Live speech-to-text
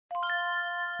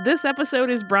This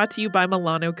episode is brought to you by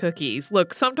Milano Cookies.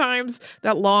 Look, sometimes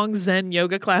that long Zen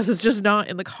yoga class is just not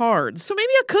in the cards, so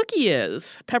maybe a cookie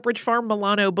is. Pepperidge Farm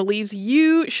Milano believes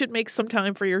you should make some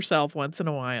time for yourself once in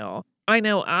a while. I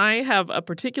know I have a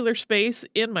particular space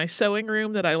in my sewing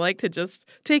room that I like to just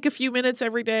take a few minutes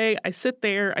every day. I sit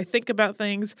there, I think about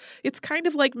things. It's kind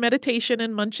of like meditation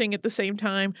and munching at the same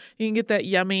time. You can get that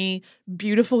yummy,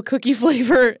 beautiful cookie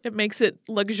flavor. It makes it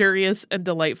luxurious and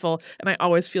delightful, and I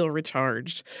always feel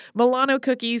recharged. Milano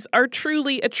cookies are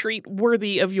truly a treat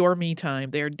worthy of your me time.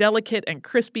 They are delicate and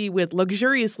crispy with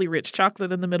luxuriously rich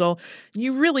chocolate in the middle.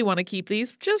 You really want to keep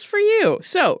these just for you.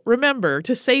 So remember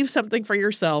to save something for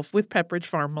yourself with Pepperidge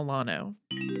Farm Milano.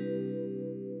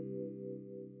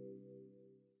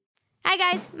 Hi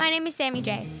guys, my name is Sammy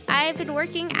J. I've been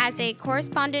working as a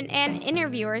correspondent and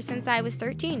interviewer since I was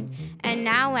 13. And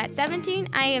now at 17,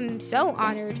 I am so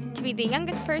honored to be the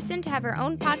youngest person to have her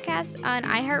own podcast on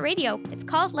iHeartRadio. It's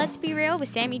called Let's Be Real with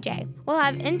Sammy J. We'll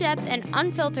have in-depth and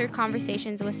unfiltered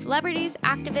conversations with celebrities,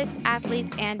 activists,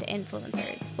 athletes, and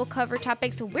influencers. We'll cover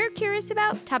topics we're curious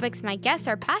about, topics my guests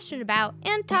are passionate about,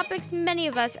 and topics many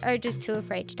of us are just too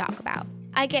afraid to talk about.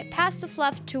 I get past the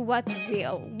fluff to what's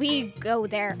real. We go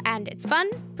there, and it's fun,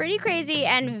 pretty crazy,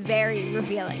 and very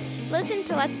revealing. Listen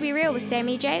to Let's Be Real with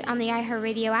Sammy J on the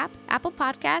iHeartRadio app, Apple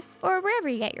Podcasts, or wherever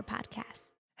you get your podcasts.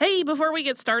 Hey, before we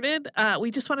get started,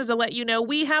 we just wanted to let you know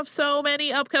we have so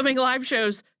many upcoming live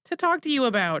shows to talk to you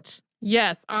about.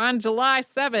 Yes, on July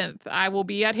 7th, I will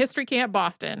be at History Camp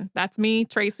Boston. That's me,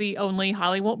 Tracy, only.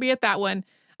 Holly won't be at that one.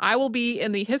 I will be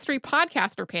in the History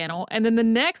Podcaster panel, and then the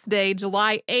next day,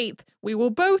 July 8th, we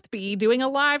will both be doing a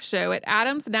live show at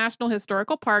Adams National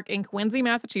Historical Park in Quincy,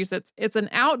 Massachusetts. It's an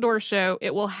outdoor show.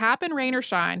 It will happen rain or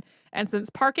shine, and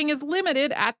since parking is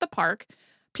limited at the park,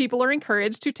 people are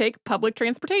encouraged to take public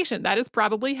transportation. That is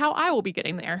probably how I will be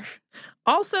getting there.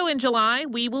 Also in July,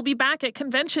 we will be back at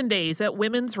Convention Days at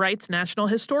Women's Rights National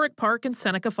Historic Park in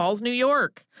Seneca Falls, New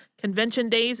York. Convention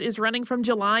Days is running from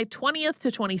July 20th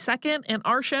to 22nd, and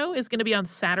our show is going to be on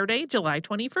Saturday, July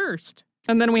 21st.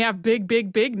 And then we have big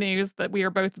news that we are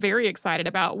both very excited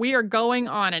about. We are going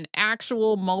on an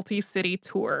actual multi-city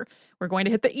tour. We're going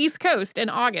to hit the East Coast in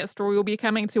August, where we will be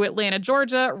coming to Atlanta,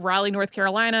 Georgia, Raleigh, North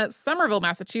Carolina, Somerville,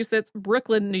 Massachusetts,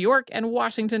 Brooklyn, New York, and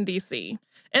Washington, D.C.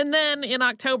 And then in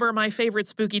October, my favorite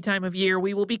spooky time of year,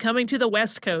 we will be coming to the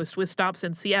West Coast with stops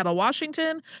in Seattle,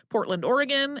 Washington, Portland,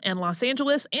 Oregon, and Los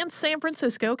Angeles, and San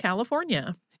Francisco,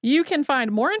 California. You can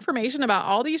find more information about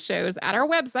all these shows at our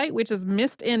website, which is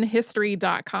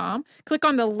missedinhistory.com. Click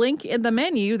on the link in the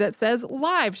menu that says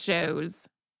Live Shows.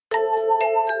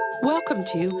 Welcome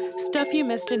to Stuff You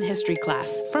Missed in History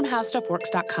Class from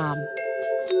HowStuffWorks.com.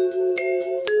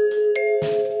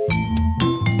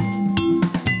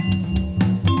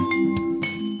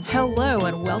 Hello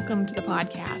and welcome to the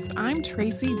podcast. I'm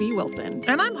Tracy V. Wilson.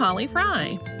 And I'm Holly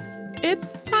Fry.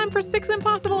 It's time for 6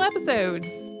 impossible episodes.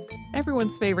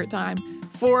 Everyone's favorite time.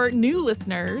 For new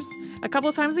listeners, a couple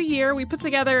of times a year, we put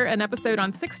together an episode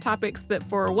on 6 topics that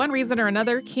for one reason or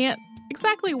another can't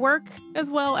exactly work as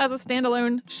well as a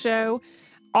standalone show.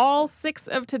 All 6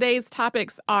 of today's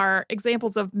topics are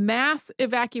examples of mass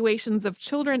evacuations of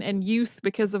children and youth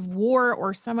because of war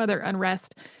or some other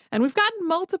unrest. And we've gotten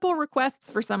multiple requests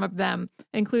for some of them,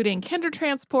 including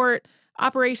Kindertransport,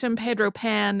 Operation Pedro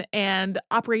Pan, and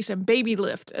Operation Baby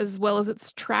Lift, as well as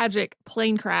its tragic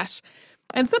plane crash.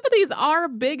 And some of these are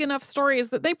big enough stories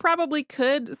that they probably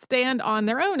could stand on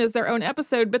their own as their own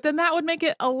episode, but then that would make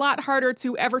it a lot harder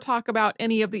to ever talk about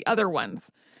any of the other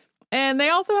ones. And they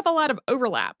also have a lot of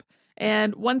overlap.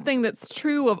 And one thing that's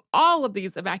true of all of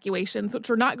these evacuations, which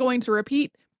we're not going to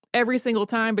repeat every single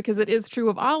time because it is true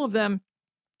of all of them,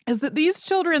 is that these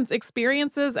children's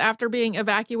experiences after being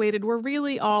evacuated were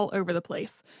really all over the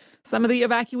place. Some of the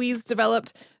evacuees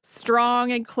developed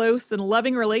strong and close and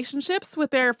loving relationships with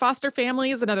their foster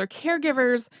families and other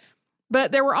caregivers,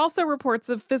 but there were also reports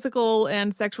of physical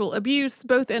and sexual abuse,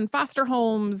 both in foster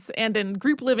homes and in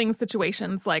group living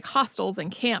situations like hostels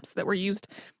and camps that were used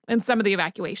in some of the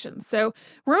evacuations. So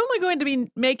we're only going to be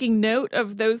making note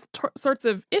of those sorts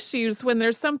of issues when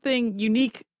there's something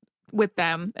unique with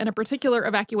them in a particular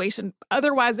evacuation.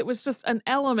 Otherwise, it was just an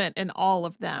element in all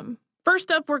of them.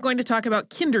 First up, we're going to talk about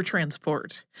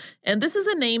Kindertransport. And this is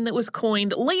a name that was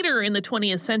coined later in the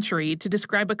 20th century to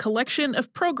describe a collection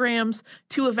of programs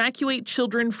to evacuate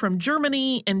children from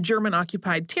Germany and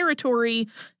German-occupied territory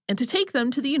and to take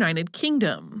them to the United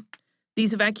Kingdom.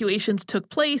 These evacuations took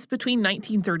place between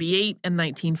 1938 and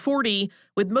 1940,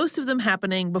 with most of them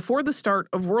happening before the start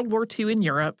of World War II in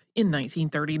Europe in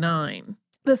 1939.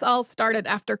 This all started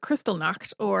after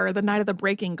Kristallnacht, or the Night of the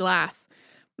Breaking Glass.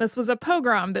 This was a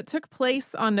pogrom that took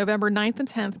place on November 9th and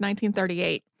 10th,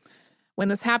 1938. When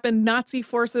this happened, Nazi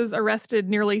forces arrested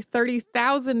nearly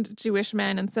 30,000 Jewish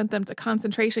men and sent them to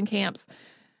concentration camps.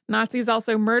 Nazis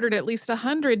also murdered at least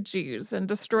 100 Jews and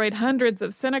destroyed hundreds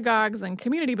of synagogues and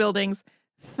community buildings.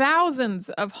 Thousands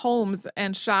of homes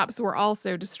and shops were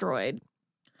also destroyed.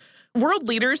 World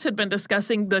leaders had been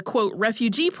discussing the, quote,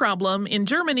 refugee problem in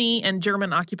Germany and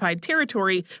German-occupied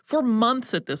territory for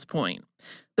months at this point.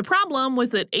 The problem was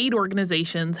that aid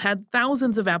organizations had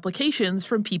thousands of applications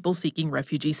from people seeking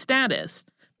refugee status,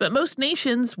 but most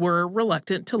nations were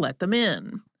reluctant to let them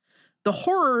in. The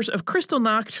horrors of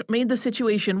Kristallnacht made the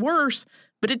situation worse,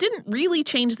 but it didn't really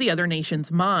change the other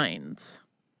nations' minds.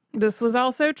 This was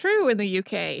also true in the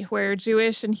UK, where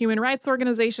Jewish and human rights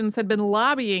organizations had been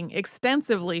lobbying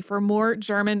extensively for more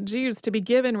German Jews to be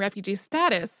given refugee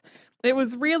status. It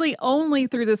was really only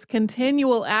through this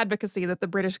continual advocacy that the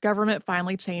British government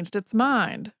finally changed its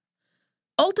mind.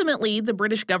 Ultimately, the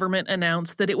British government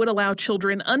announced that it would allow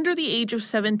children under the age of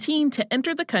 17 to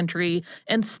enter the country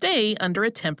and stay under a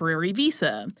temporary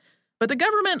visa. But the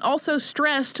government also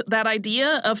stressed that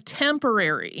idea of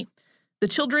temporary. The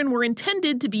children were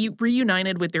intended to be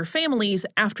reunited with their families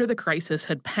after the crisis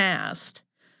had passed.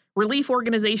 Relief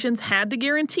organizations had to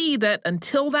guarantee that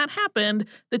until that happened,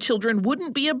 the children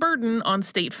wouldn't be a burden on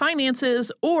state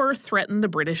finances or threaten the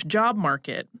British job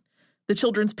market. The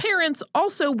children's parents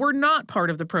also were not part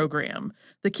of the program.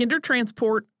 The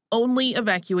Kindertransport only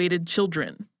evacuated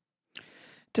children.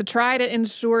 To try to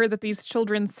ensure that these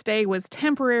children's stay was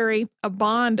temporary, a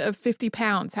bond of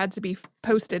 £50 had to be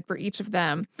posted for each of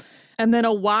them. And then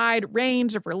a wide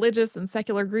range of religious and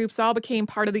secular groups all became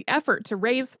part of the effort to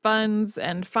raise funds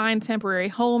and find temporary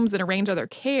homes and arrange other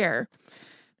care.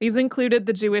 These included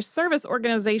the Jewish service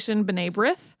organization B'nai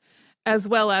B'rith, as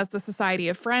well as the Society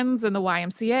of Friends and the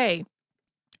YMCA.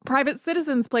 Private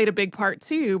citizens played a big part,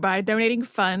 too, by donating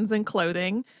funds and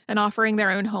clothing and offering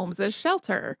their own homes as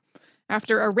shelter.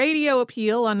 After a radio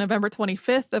appeal on November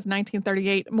 25th of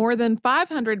 1938, more than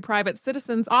 500 private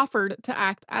citizens offered to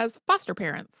act as foster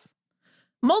parents.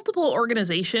 Multiple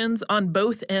organizations on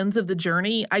both ends of the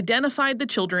journey identified the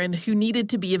children who needed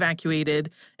to be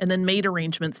evacuated and then made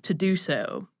arrangements to do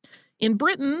so. In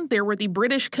Britain, there were the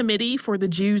British Committee for the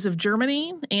Jews of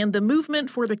Germany and the Movement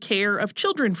for the Care of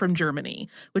Children from Germany,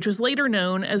 which was later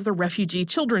known as the Refugee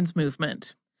Children's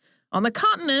Movement. On the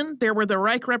continent, there were the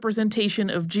Reich Representation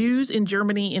of Jews in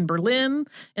Germany in Berlin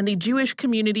and the Jewish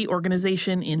Community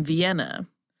Organization in Vienna.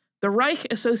 The Reich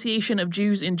Association of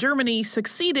Jews in Germany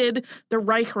succeeded the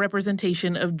Reich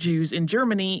Representation of Jews in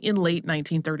Germany in late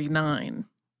 1939.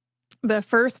 The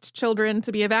first children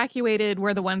to be evacuated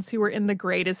were the ones who were in the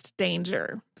greatest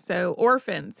danger. So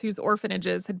orphans whose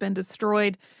orphanages had been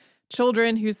destroyed,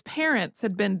 children whose parents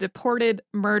had been deported,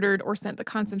 murdered, or sent to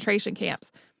concentration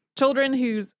camps, children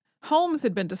whose homes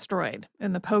had been destroyed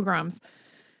in the pogroms.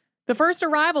 The first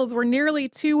arrivals were nearly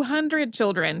 200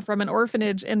 children from an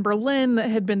orphanage in Berlin that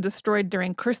had been destroyed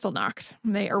during Kristallnacht.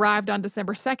 They arrived on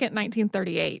December 2nd,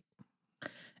 1938.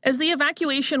 As the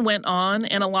evacuation went on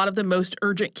and a lot of the most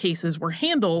urgent cases were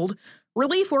handled,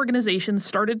 relief organizations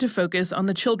started to focus on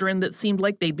the children that seemed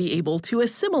like they'd be able to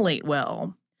assimilate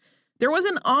well. There was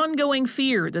an ongoing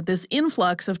fear that this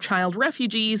influx of child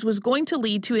refugees was going to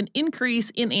lead to an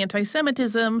increase in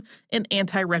anti-Semitism and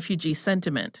anti-refugee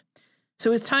sentiment.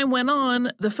 So as time went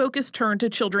on, the focus turned to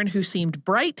children who seemed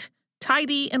bright,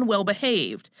 tidy, and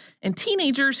well-behaved, and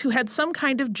teenagers who had some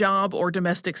kind of job or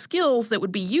domestic skills that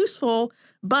would be useful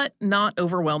but not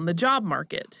overwhelm the job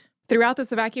market. Throughout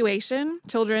this evacuation,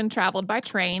 children traveled by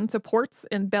train to ports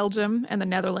in Belgium and the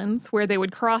Netherlands, where they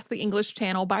would cross the English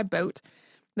Channel by boat.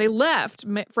 They left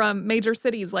from major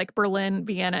cities like Berlin,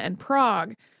 Vienna, and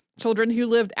Prague. Children who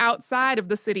lived outside of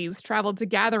the cities traveled to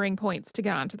gathering points to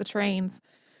get onto the trains.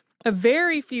 A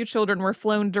very few children were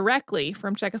flown directly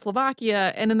from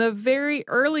Czechoslovakia, and in the very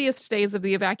earliest days of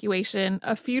the evacuation,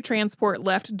 a few transport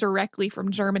left directly from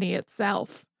Germany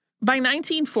itself. By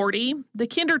 1940, the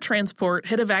Kindertransport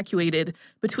had evacuated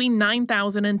between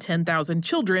 9,000 and 10,000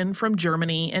 children from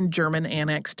Germany and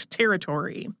German-annexed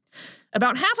territory.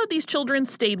 About half of these children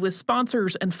stayed with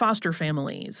sponsors and foster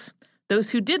families.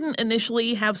 Those who didn't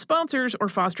initially have sponsors or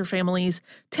foster families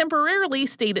temporarily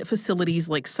stayed at facilities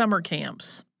like summer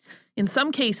camps. In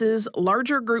some cases,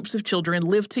 larger groups of children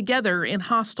lived together in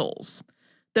hostels.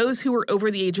 Those who were over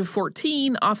the age of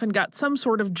 14 often got some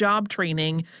sort of job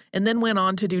training and then went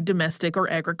on to do domestic or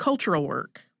agricultural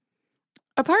work.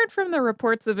 Apart from the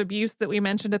reports of abuse that we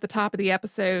mentioned at the top of the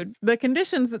episode, the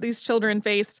conditions that these children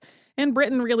faced in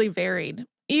Britain really varied.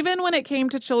 Even when it came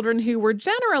to children who were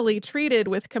generally treated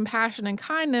with compassion and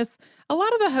kindness, a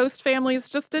lot of the host families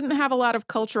just didn't have a lot of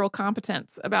cultural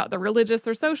competence about the religious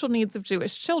or social needs of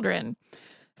Jewish children.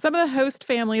 Some of the host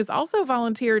families also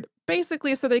volunteered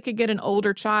basically so they could get an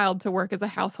older child to work as a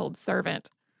household servant.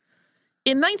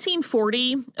 In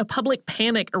 1940, a public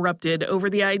panic erupted over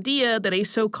the idea that a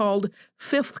so-called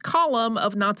fifth column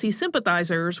of Nazi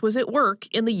sympathizers was at work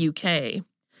in the UK.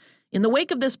 In the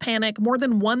wake of this panic, more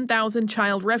than 1,000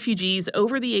 child refugees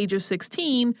over the age of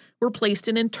 16 were placed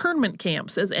in internment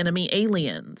camps as enemy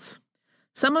aliens.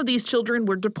 Some of these children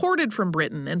were deported from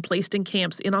Britain and placed in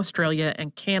camps in Australia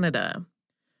and Canada.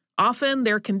 Often,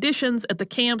 their conditions at the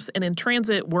camps and in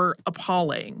transit were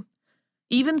appalling.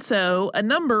 Even so, a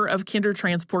number of Kinder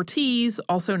transportees,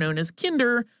 also known as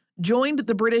Kinder, joined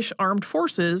the British Armed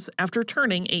Forces after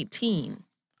turning 18.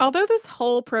 Although this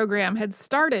whole program had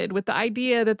started with the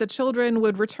idea that the children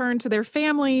would return to their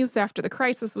families after the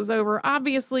crisis was over,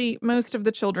 obviously most of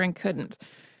the children couldn't.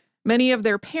 Many of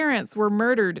their parents were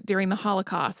murdered during the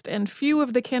Holocaust, and few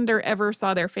of the Kinder ever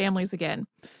saw their families again.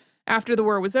 After the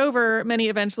war was over, many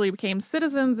eventually became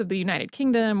citizens of the United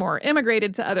Kingdom or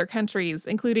immigrated to other countries,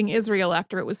 including Israel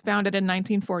after it was founded in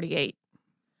 1948.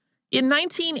 In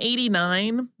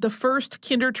 1989, the first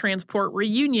Kinder Transport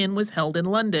reunion was held in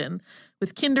London,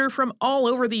 with Kinder from all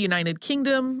over the United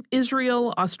Kingdom,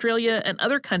 Israel, Australia, and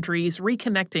other countries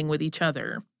reconnecting with each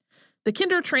other. The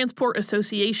Kinder Transport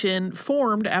Association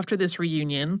formed after this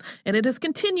reunion, and it has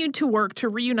continued to work to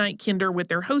reunite Kinder with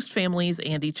their host families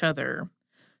and each other.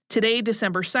 Today,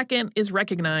 December 2nd, is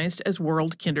recognized as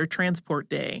World Kinder Transport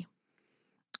Day.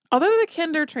 Although the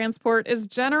Kinder Transport is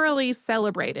generally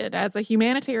celebrated as a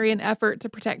humanitarian effort to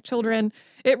protect children,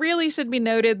 it really should be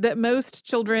noted that most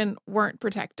children weren't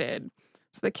protected.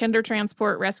 So the Kinder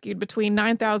Transport rescued between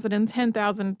 9,000 and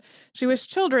 10,000 Jewish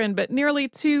children, but nearly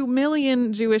 2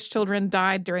 million Jewish children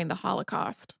died during the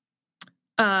Holocaust.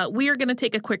 We are going to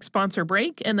take a quick sponsor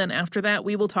break, and then after that,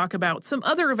 we will talk about some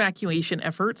other evacuation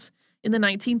efforts in the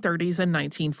 1930s and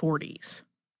 1940s.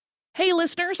 Hey,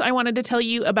 listeners, I wanted to tell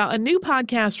you about a new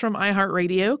podcast from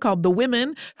iHeartRadio called The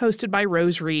Women, hosted by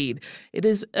Rose Reed. It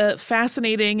is a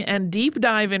fascinating and deep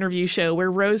dive interview show where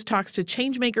Rose talks to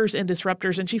changemakers and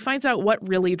disruptors, and she finds out what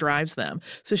really drives them.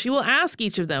 So she will ask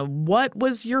each of them, what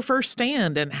was your first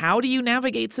stand, and how do you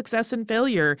navigate success and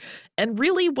failure? And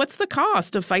really, what's the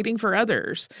cost of fighting for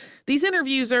others? These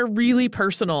interviews are really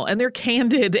personal, and they're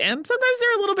candid, and sometimes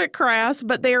they're a little bit crass,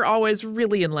 but they are always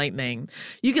really enlightening.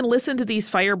 You can listen to these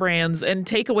firebrands and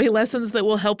take away lessons that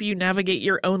will help you navigate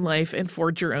your own life and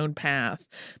forge your own path.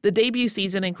 The debut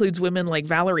season includes women like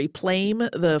Valerie Plame,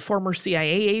 the former CIA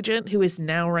agent who is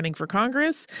now running for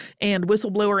Congress, and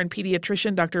whistleblower and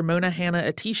pediatrician Dr. Mona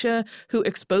Hanna-Attisha, who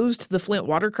exposed the Flint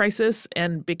water crisis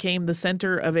and became the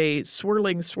center of a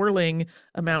swirling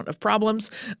amount of problems,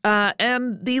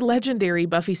 and the legendary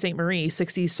Buffy Sainte-Marie,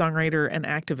 60s songwriter and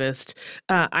activist.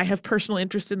 I have personal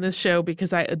interest in this show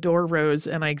because I adore Rose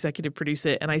and I executive produce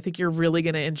it, and I think you're really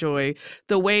going to enjoy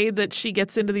the way that she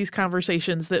gets into these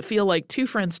conversations that feel like two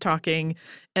friends talking,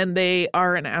 and they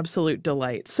are an absolute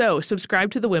delight. So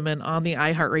subscribe to The Women on the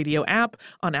iHeartRadio app,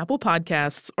 on Apple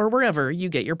Podcasts, or wherever you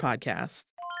get your podcasts.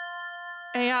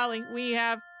 Hey, Holly, we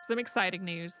have some exciting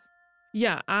news.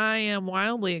 Yeah, I am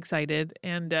wildly excited,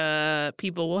 and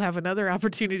people will have another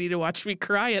opportunity to watch me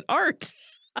cry at art.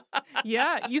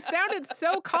 Yeah, you sounded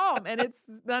so calm, and it's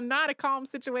not a calm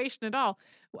situation at all.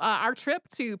 Our trip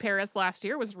to Paris last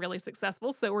year was really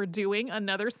successful, so we're doing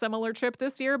another similar trip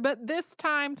this year, but this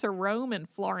time to Rome and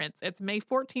Florence. It's May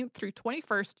 14th through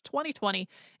 21st, 2020,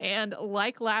 and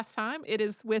like last time, it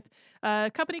is with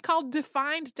a company called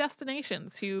Defined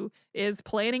Destinations, who is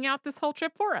planning out this whole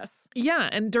trip for us. Yeah,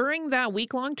 and during that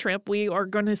week-long trip, we are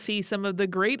going to see some of the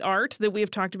great art that we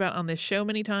have talked about on this show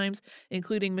many times,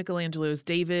 including Michelangelo's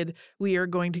David. We are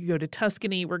going to go to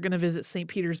Tuscany. We're going to visit St.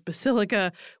 Peter's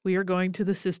Basilica. We are going to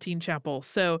the Sistine Chapel.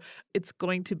 So it's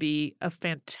going to be a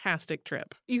fantastic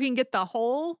trip. You can get the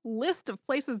whole list of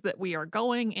places that we are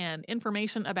going and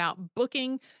information about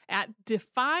booking at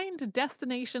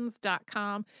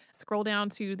defineddestinations.com. Scroll down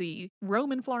to the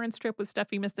Rome and Florence trip with Stuff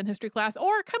You Missed in History Class,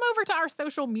 or come over to our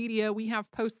social media. We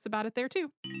have posts about it there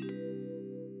too.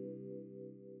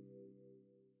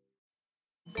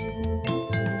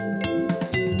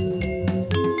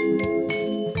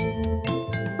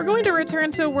 We're going to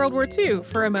return to World War II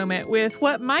for a moment with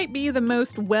what might be the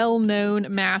most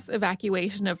well-known mass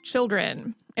evacuation of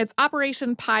children. It's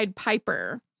Operation Pied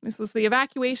Piper. This was the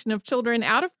evacuation of children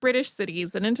out of British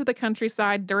cities and into the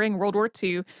countryside during World War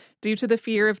II due to the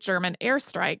fear of German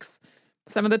airstrikes.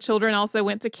 Some of the children also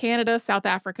went to Canada, South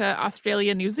Africa,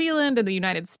 Australia, New Zealand, and the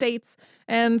United States.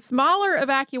 And smaller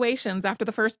evacuations after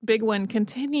the first big one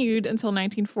continued until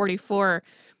 1944.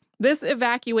 This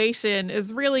evacuation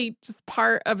is really just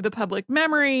part of the public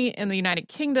memory in the United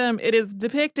Kingdom. It is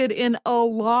depicted in a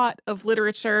lot of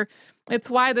literature. It's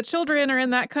why the children are in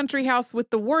that country house with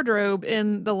the wardrobe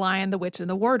in The Lion, the Witch, and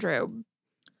the Wardrobe.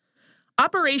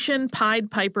 Operation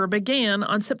Pied Piper began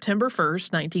on September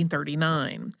 1st,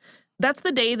 1939. That's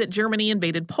the day that Germany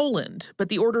invaded Poland, but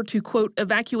the order to, quote,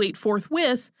 evacuate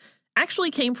forthwith actually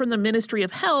came from the Ministry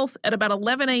of Health at about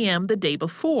 11 a.m. the day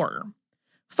before.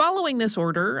 Following this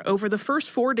order, over the first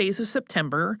 4 days of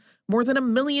September, more than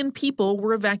 1 million people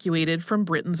were evacuated from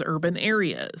Britain's urban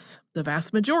areas. The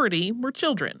vast majority were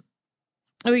children.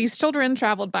 These children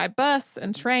traveled by bus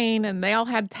and train, and they all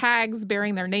had tags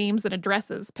bearing their names and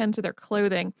addresses pinned to their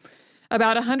clothing.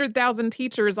 About 100,000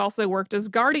 teachers also worked as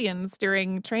guardians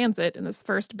during transit in this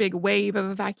first big wave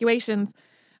of evacuations.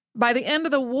 By the end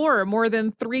of the war, more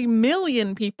than 3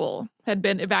 million people had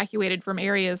been evacuated from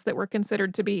areas that were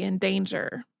considered to be in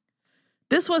danger.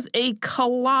 This was a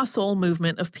colossal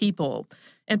movement of people,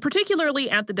 and particularly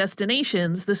at the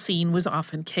destinations, the scene was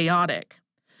often chaotic.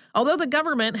 Although the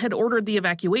government had ordered the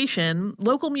evacuation,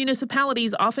 local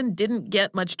municipalities often didn't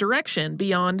get much direction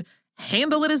beyond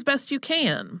handle it as best you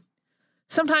can.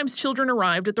 Sometimes children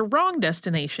arrived at the wrong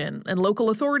destination, and local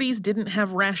authorities didn't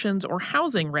have rations or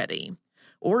housing ready.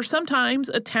 Or sometimes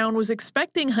a town was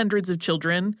expecting hundreds of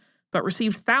children, but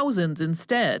received thousands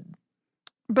instead.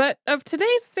 But of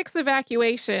today's 6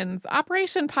 evacuations,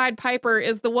 Operation Pied Piper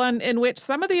is the one in which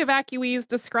some of the evacuees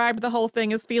described the whole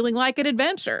thing as feeling like an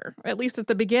adventure, at least at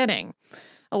the beginning.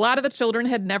 A lot of the children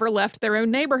had never left their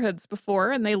own neighborhoods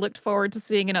before, and they looked forward to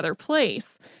seeing another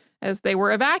place. As they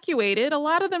were evacuated, a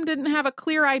lot of them didn't have a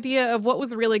clear idea of what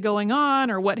was really going on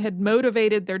or what had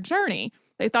motivated their journey.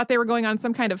 They thought they were going on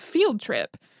some kind of field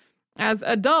trip. As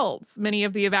adults, many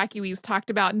of the evacuees talked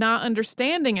about not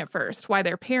understanding at first why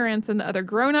their parents and the other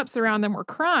grown-ups around them were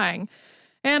crying.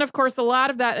 And of course, a lot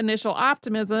of that initial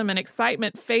optimism and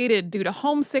excitement faded due to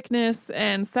homesickness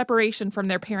and separation from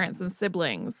their parents and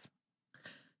siblings.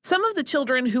 Some of the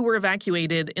children who were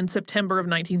evacuated in September of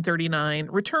 1939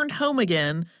 returned home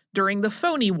again during the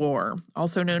Phoney War,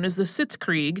 also known as the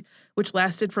Sitzkrieg, which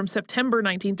lasted from September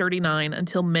 1939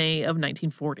 until May of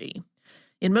 1940.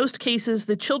 In most cases,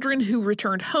 the children who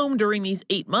returned home during these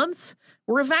 8 months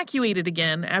were evacuated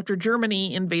again after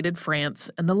Germany invaded France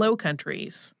and the Low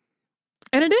Countries.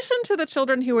 In addition to the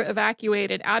children who were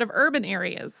evacuated out of urban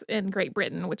areas in Great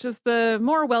Britain, which is the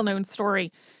more well-known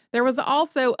story, there was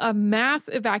also a mass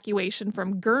evacuation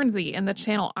from Guernsey in the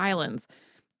Channel Islands.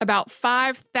 About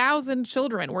 5,000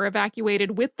 children were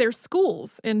evacuated with their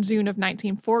schools in June of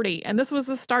 1940, and this was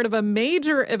the start of a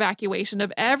major evacuation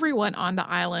of everyone on the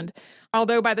island.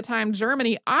 Although by the time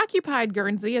Germany occupied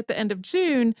Guernsey at the end of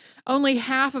June, only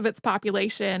half of its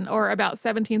population, or about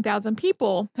 17,000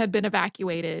 people, had been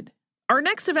evacuated. Our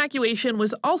next evacuation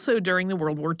was also during the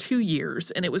World War II years,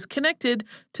 and it was connected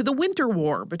to the Winter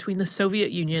War between the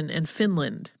Soviet Union and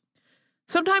Finland.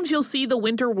 Sometimes you'll see the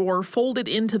Winter War folded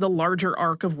into the larger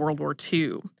arc of World War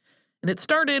II. And it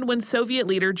started when Soviet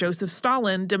leader Joseph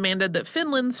Stalin demanded that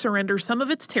Finland surrender some of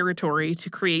its territory to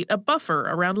create a buffer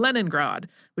around Leningrad,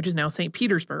 which is now St.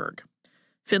 Petersburg.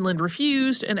 Finland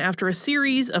refused, and after a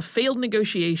series of failed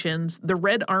negotiations, the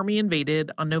Red Army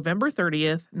invaded on November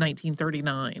 30th,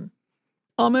 1939.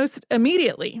 Almost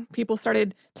immediately, people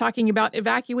started talking about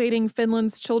evacuating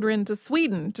Finland's children to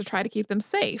Sweden to try to keep them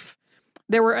safe.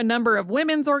 There were a number of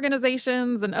women's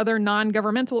organizations and other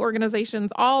non-governmental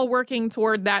organizations all working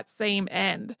toward that same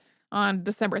end. On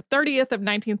December 30th of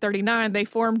 1939, they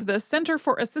formed the Center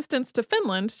for Assistance to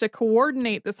Finland to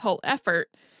coordinate this whole effort.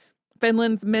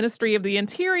 Finland's Ministry of the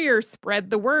Interior spread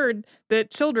the word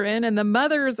that children and the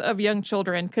mothers of young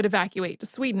children could evacuate to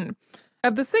Sweden.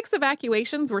 Of the 6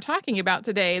 evacuations we're talking about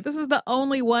today, this is the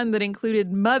only one that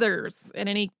included mothers in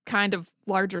any kind of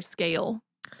larger scale.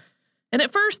 And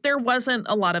at first, there wasn't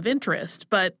a lot of interest,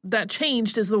 but that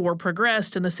changed as the war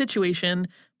progressed and the situation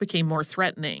became more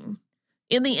threatening.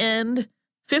 In the end,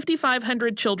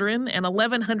 5,500 children and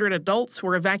 1,100 adults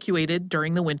were evacuated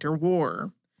during the Winter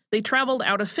War. They traveled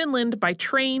out of Finland by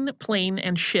train, plane,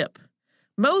 and ship.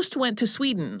 Most went to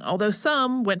Sweden, although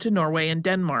some went to Norway and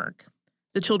Denmark.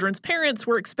 The children's parents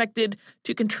were expected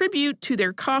to contribute to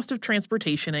their cost of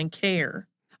transportation and care.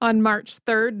 On March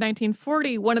 3rd,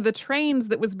 1940, one of the trains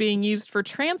that was being used for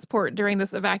transport during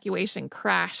this evacuation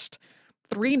crashed.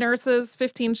 3 nurses,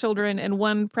 15 children, and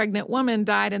 1 pregnant woman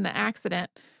died in the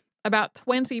accident. About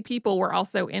 20 people were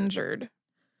also injured.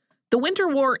 The Winter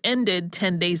War ended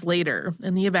 10 days later,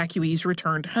 and the evacuees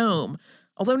returned home,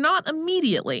 although not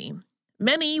immediately.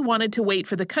 Many wanted to wait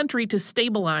for the country to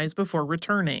stabilize before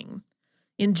returning.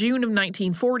 In June of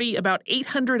 1940, about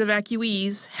 800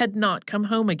 evacuees had not come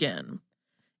home again.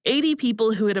 80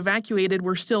 people who had evacuated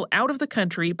were still out of the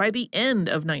country by the end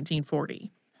of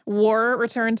 1940. War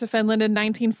returned to Finland in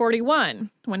 1941,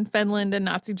 when Finland and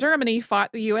Nazi Germany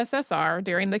fought the USSR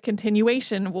during the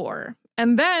Continuation War.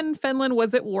 And then Finland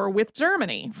was at war with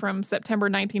Germany from September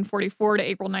 1944 to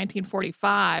April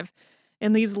 1945.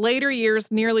 In these later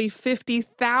years, nearly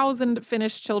 50,000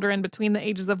 Finnish children between the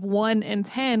ages of 1 and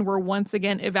 10 were once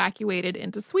again evacuated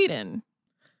into Sweden.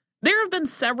 There have been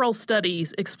several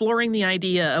studies exploring the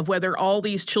idea of whether all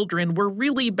these children were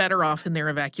really better off in their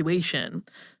evacuation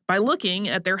by looking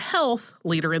at their health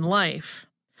later in life.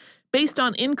 Based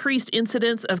on increased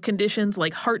incidence of conditions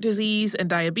like heart disease and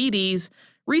diabetes,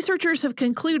 researchers have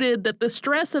concluded that the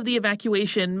stress of the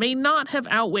evacuation may not have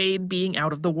outweighed being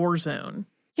out of the war zone.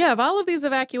 Yeah, of all of these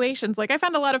evacuations, I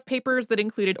found a lot of papers that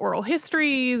included oral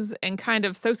histories and kind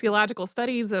of sociological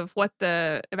studies of what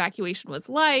the evacuation was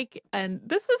like. And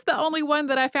this is the only one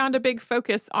that I found a big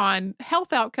focus on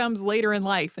health outcomes later in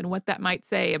life and what that might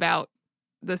say about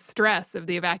the stress of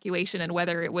the evacuation and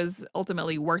whether it was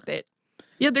ultimately worth it.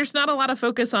 Yeah, there's not a lot of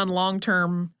focus on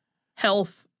long-term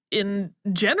health in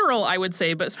general, I would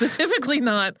say, but specifically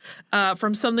not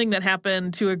from something that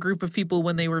happened to a group of people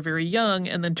when they were very young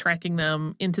and then tracking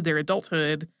them into their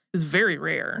adulthood is very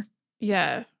rare.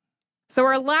 Yeah. So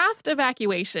our last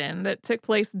evacuation that took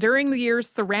place during the years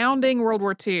surrounding World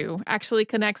War II actually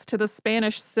connects to the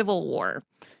Spanish Civil War.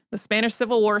 The Spanish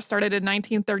Civil War started in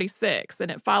 1936,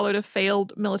 and it followed a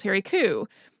failed military coup.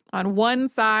 On one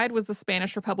side was the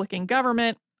Spanish Republican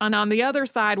government, and on the other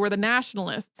side were the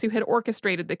nationalists who had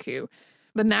orchestrated the coup.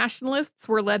 The nationalists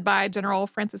were led by General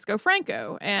Francisco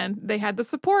Franco, and they had the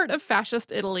support of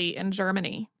fascist Italy and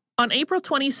Germany. On April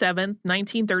 27,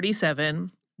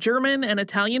 1937, German and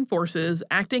Italian forces,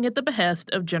 acting at the behest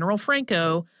of General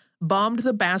Franco, bombed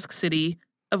the Basque city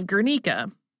of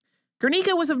Guernica.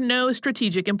 Guernica was of no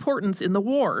strategic importance in the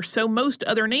war, so most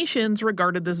other nations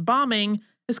regarded this bombing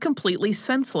as completely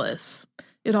senseless.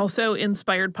 It also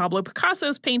inspired Pablo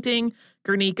Picasso's painting,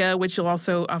 Guernica, which you'll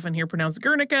also often hear pronounced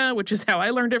Guernica, which is how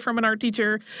I learned it from an art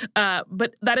teacher.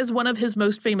 But that is one of his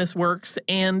most famous works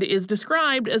and is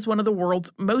described as one of the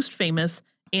world's most famous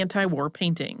anti-war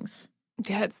paintings.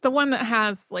 Yeah, it's the one that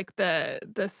has the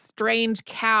strange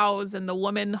cows and the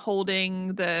woman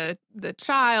holding the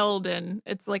child, and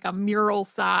it's like a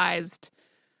mural-sized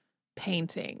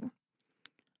painting.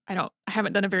 I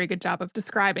haven't done a very good job of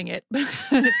describing it, but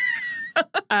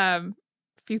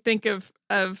if you think of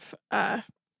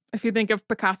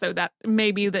Picasso, that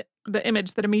may be the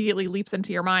image that immediately leaps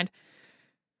into your mind.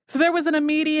 So there was an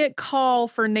immediate call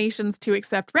for nations to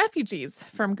accept refugees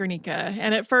from Guernica.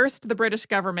 And at first, the British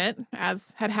government,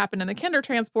 as had happened in the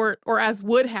Kindertransport, or as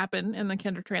would happen in the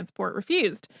Kindertransport,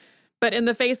 refused. But in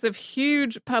the face of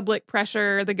huge public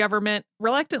pressure, the government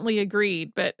reluctantly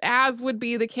agreed. But as would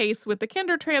be the case with the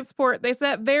Kindertransport, they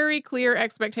set very clear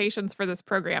expectations for this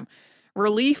program.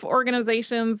 Relief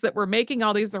organizations that were making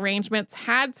all these arrangements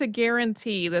had to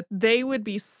guarantee that they would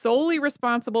be solely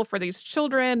responsible for these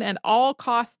children and all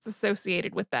costs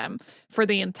associated with them for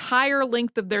the entire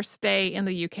length of their stay in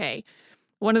the UK.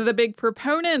 One of the big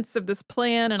proponents of this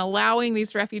plan and allowing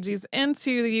these refugees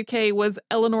into the UK was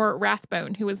Eleanor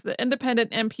Rathbone, who was the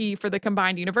independent MP for the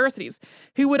combined universities,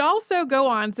 who would also go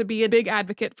on to be a big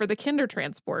advocate for the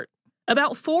Kindertransport.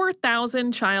 About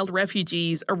 4,000 child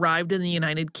refugees arrived in the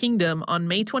United Kingdom on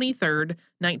May 23,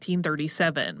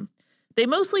 1937. They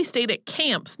mostly stayed at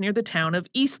camps near the town of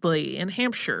Eastleigh in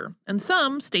Hampshire, and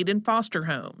some stayed in foster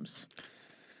homes.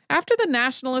 After the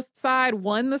nationalist side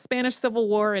won the Spanish Civil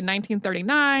War in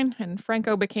 1939 and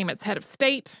Franco became its head of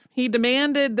state, he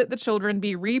demanded that the children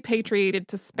be repatriated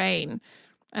to Spain.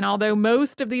 And although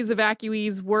most of these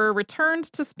evacuees were returned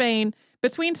to Spain,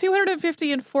 between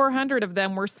 250 and 400 of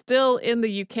them were still in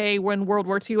the UK when World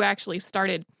War II actually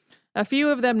started. A few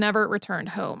of them never returned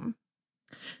home.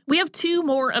 We have two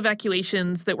more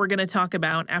evacuations that we're going to talk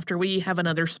about after we have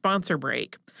another sponsor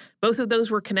break. Both of those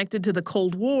were connected to the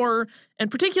Cold War, and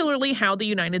particularly how the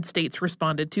United States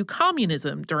responded to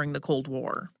communism during the Cold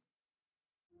War.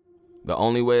 The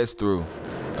Only Way is Through,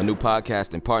 a new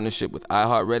podcast in partnership with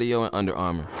iHeartRadio and Under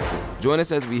Armour. Join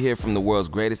us as we hear from the world's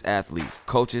greatest athletes,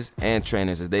 coaches, and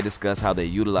trainers as they discuss how they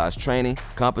utilize training,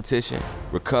 competition,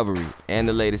 recovery, and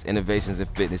the latest innovations in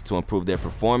fitness to improve their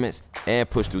performance and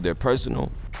push through their personal,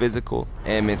 physical,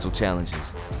 and mental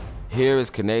challenges. Here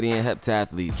is Canadian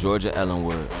heptathlete Georgia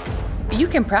Ellenwood. You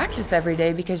can practice every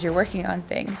day because you're working on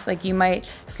things. Like you might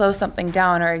slow something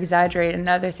down or exaggerate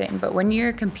another thing, but when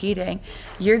you're competing,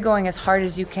 you're going as hard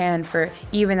as you can for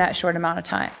even that short amount of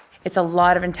time. It's a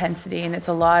lot of intensity and it's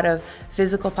a lot of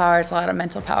physical power, it's a lot of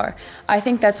mental power. I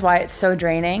think that's why it's so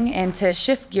draining, and to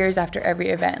shift gears after every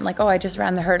event, like, oh, I just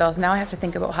ran the hurdles, now I have to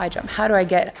think about high jump. How do I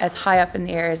get as high up in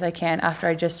the air as I can after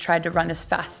I just tried to run as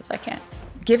fast as I can?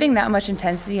 Giving that much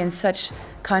intensity in such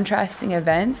contrasting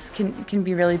events can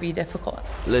really be difficult.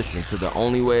 Listen to The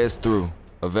Only Way Is Through,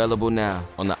 available now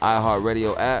on the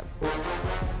iHeartRadio app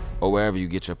or wherever you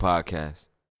get your podcasts.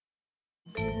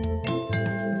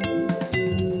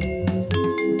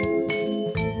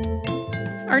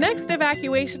 Our next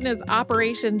evacuation is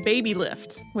Operation Baby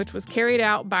Lift, which was carried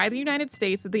out by the United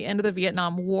States at the end of the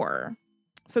Vietnam War.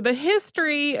 So the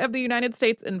history of the United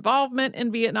States' involvement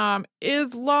in Vietnam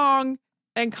is long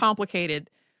and complicated.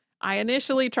 I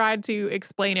initially tried to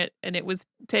explain it, and it was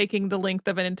taking the length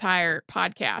of an entire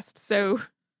podcast. So,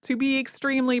 to be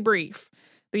extremely brief,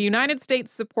 the United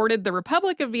States supported the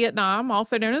Republic of Vietnam,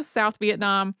 also known as South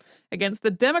Vietnam, against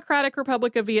the Democratic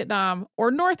Republic of Vietnam,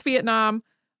 or North Vietnam,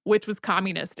 which was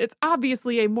communist. It's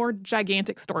obviously a more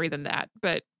gigantic story than that,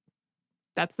 but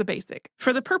that's the basic.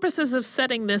 For the purposes of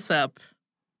setting this up,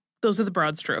 those are the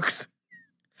broad strokes.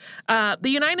 The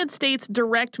United States'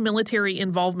 direct military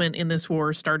involvement in this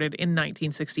war started in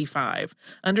 1965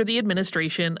 under the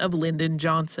administration of Lyndon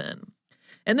Johnson.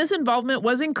 And this involvement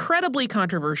was incredibly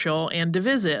controversial and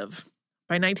divisive.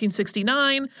 By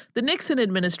 1969, the Nixon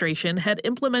administration had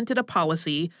implemented a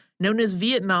policy known as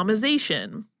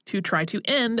Vietnamization to try to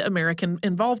end American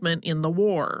involvement in the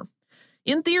war.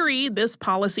 In theory, this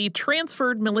policy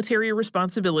transferred military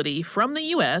responsibility from the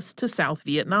U.S. to South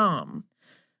Vietnam.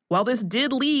 While this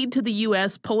did lead to the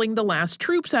U.S. pulling the last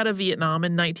troops out of Vietnam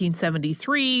in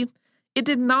 1973, it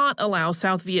did not allow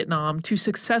South Vietnam to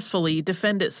successfully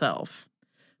defend itself.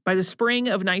 By the spring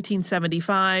of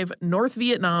 1975, North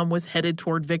Vietnam was headed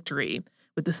toward victory,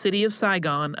 with the city of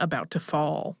Saigon about to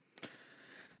fall.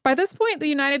 By this point, the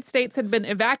United States had been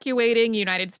evacuating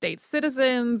United States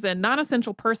citizens and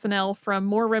non-essential personnel from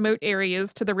more remote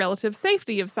areas to the relative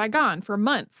safety of Saigon for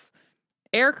months.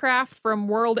 Aircraft from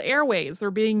World Airways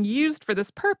were being used for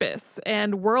this purpose,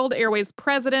 and World Airways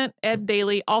president Ed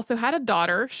Daly also had a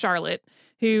daughter, Charlotte,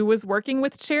 who was working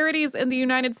with charities in the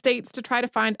United States to try to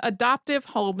find adoptive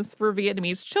homes for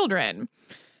Vietnamese children.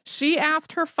 She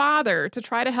asked her father to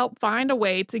try to help find a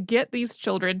way to get these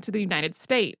children to the United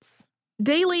States.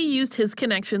 Daly used his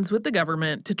connections with the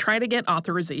government to try to get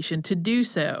authorization to do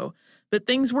so, but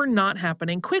things were not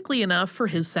happening quickly enough for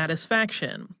his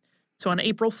satisfaction. So on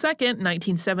April 2nd,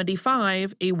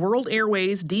 1975, a World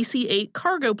Airways DC-8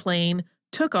 cargo plane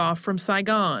took off from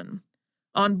Saigon.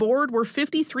 On board were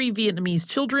 53 Vietnamese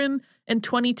children and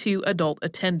 22 adult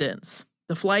attendants.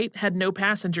 The flight had no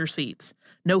passenger seats,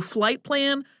 no flight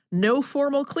plan, no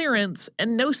formal clearance,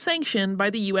 and no sanction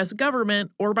by the U.S. government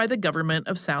or by the government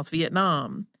of South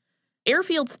Vietnam.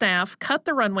 Airfield staff cut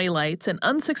the runway lights and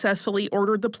unsuccessfully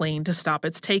ordered the plane to stop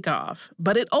its takeoff,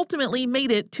 but it ultimately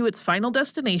made it to its final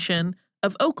destination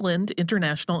of Oakland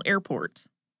International Airport.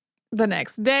 The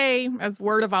next day, as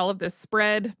word of all of this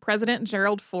spread, President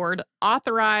Gerald Ford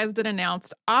authorized and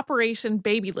announced Operation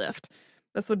Baby Lift.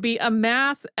 This would be a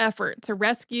mass effort to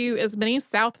rescue as many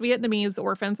South Vietnamese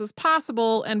orphans as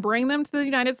possible and bring them to the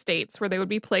United States, where they would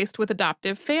be placed with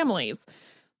adoptive families.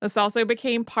 This also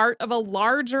became part of a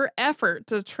larger effort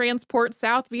to transport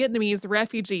South Vietnamese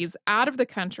refugees out of the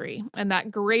country, and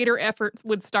that greater effort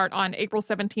would start on April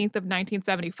 17th of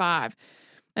 1975.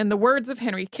 In the words of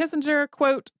Henry Kissinger,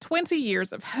 quote, 20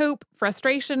 years of hope,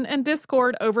 frustration, and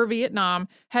discord over Vietnam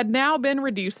had now been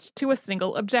reduced to a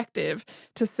single objective: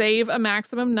 to save a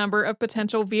maximum number of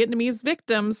potential Vietnamese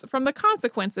victims from the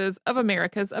consequences of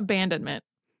America's abandonment.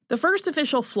 The first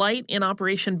official flight in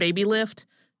Operation Baby Lift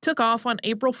took off on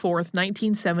April 4th,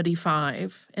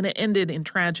 1975, and it ended in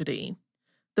tragedy.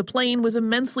 The plane was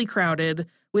immensely crowded,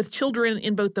 with children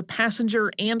in both the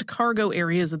passenger and cargo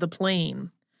areas of the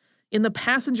plane. In the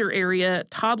passenger area,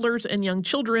 toddlers and young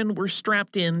children were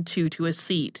strapped in two to a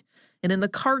seat, and in the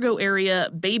cargo area,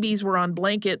 babies were on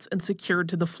blankets and secured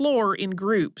to the floor in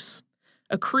groups.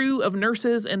 A crew of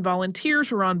nurses and volunteers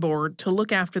were on board to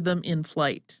look after them in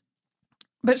flight.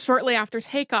 But shortly after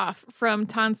takeoff from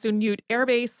Tan Son Nhut Air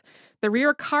Base, the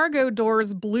rear cargo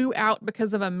doors blew out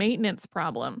because of a maintenance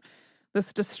problem.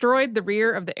 This destroyed the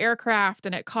rear of the aircraft,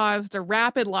 and it caused a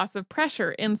rapid loss of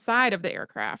pressure inside of the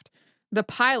aircraft. The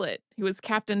pilot, who was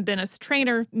Captain Dennis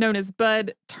Traynor, known as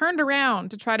Bud, turned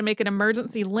around to try to make an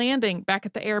emergency landing back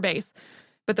at the airbase,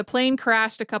 but the plane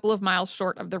crashed a couple of miles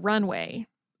short of the runway.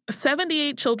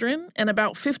 78 children and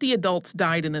about 50 adults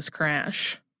died in this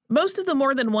crash. Most of the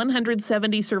more than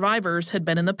 170 survivors had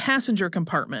been in the passenger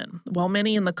compartment, while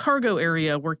many in the cargo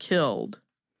area were killed.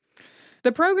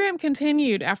 The program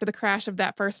continued after the crash of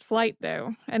that first flight,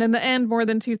 though, and in the end, more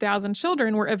than 2,000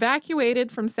 children were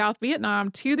evacuated from South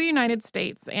Vietnam to the United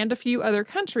States and a few other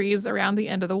countries around the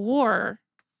end of the war.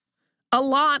 A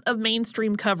lot of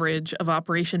mainstream coverage of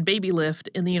Operation Baby Lift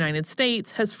in the United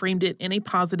States has framed it in a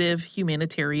positive,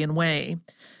 humanitarian way,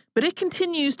 but it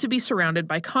continues to be surrounded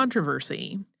by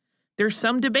controversy. There's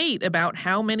some debate about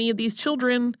how many of these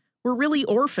children were really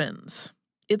orphans.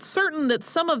 It's certain that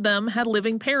some of them had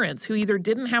living parents who either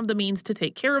didn't have the means to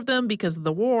take care of them because of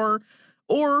the war,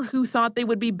 or who thought they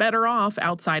would be better off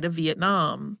outside of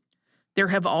Vietnam. There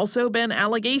have also been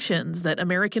allegations that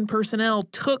American personnel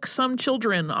took some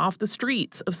children off the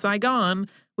streets of Saigon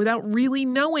without really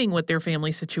knowing what their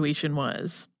family situation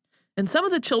was. And some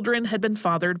of the children had been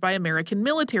fathered by American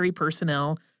military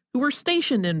personnel who were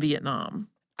stationed in Vietnam.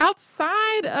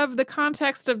 Outside of the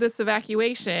context of this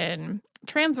evacuation,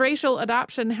 transracial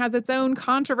adoption has its own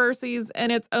controversies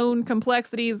and its own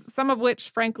complexities, some of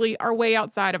which, frankly, are way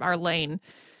outside of our lane.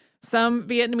 Some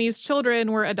Vietnamese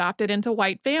children were adopted into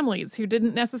white families who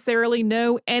didn't necessarily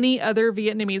know any other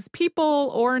Vietnamese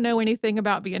people or know anything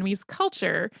about Vietnamese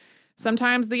culture.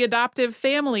 Sometimes the adoptive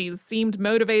families seemed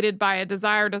motivated by a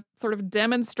desire to sort of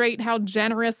demonstrate how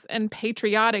generous and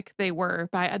patriotic they were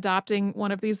by adopting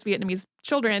one of these Vietnamese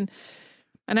children.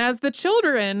 And as the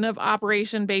children of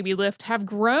Operation Baby Lift have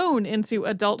grown into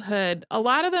adulthood, a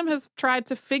lot of them have tried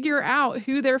to figure out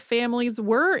who their families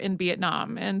were in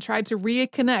Vietnam and tried to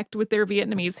reconnect with their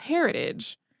Vietnamese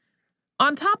heritage.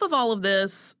 On top of all of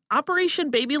this, Operation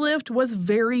Baby Lift was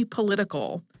very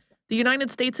political. The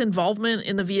United States' involvement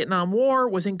in the Vietnam War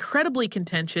was incredibly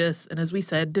contentious and, as we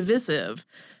said, divisive.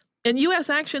 And U.S.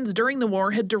 actions during the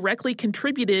war had directly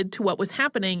contributed to what was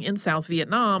happening in South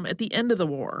Vietnam at the end of the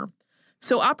war.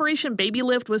 So Operation Baby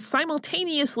Lift was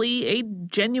simultaneously a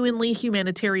genuinely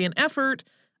humanitarian effort,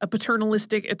 a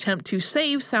paternalistic attempt to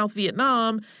save South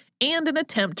Vietnam, and an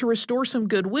attempt to restore some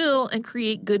goodwill and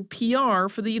create good PR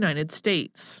for the United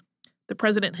States. The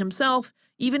president himself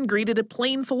even greeted a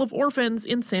plane full of orphans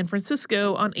in San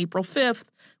Francisco on April 5th,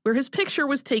 where his picture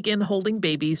was taken holding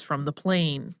babies from the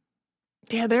plane.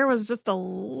 Yeah, there was just a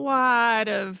lot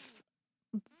of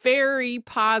very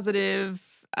positive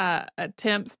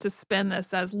attempts to spin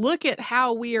this as, look at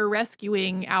how we are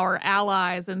rescuing our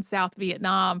allies in South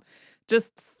Vietnam,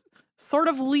 just sort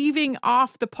of leaving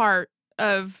off the part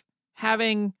of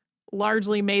having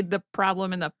largely made the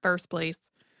problem in the first place.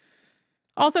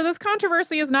 Also, this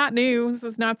controversy is not new. This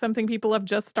is not something people have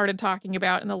just started talking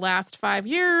about in the last 5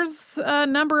 years. A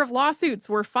number of lawsuits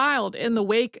were filed in the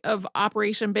wake of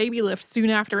Operation Baby Lift soon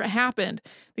after it happened.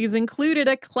 These included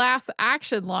a class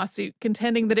action lawsuit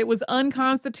contending that it was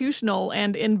unconstitutional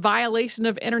and in violation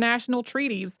of international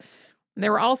treaties.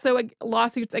 There were also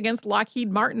lawsuits against Lockheed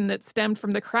Martin that stemmed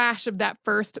from the crash of that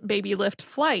first Baby Lift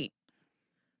flight.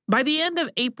 By the end of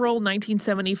April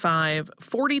 1975,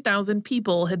 40,000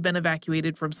 people had been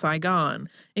evacuated from Saigon,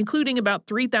 including about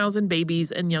 3,000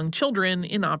 babies and young children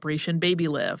in Operation Baby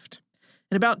Lift.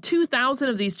 And about 2,000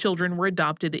 of these children were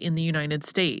adopted in the United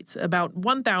States. About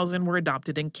 1,000 were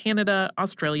adopted in Canada,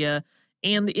 Australia,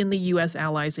 and in the U.S.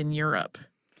 allies in Europe.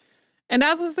 And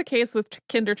as was the case with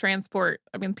Kindertransport,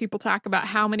 people talk about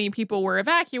how many people were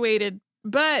evacuated,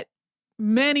 but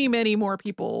many, many more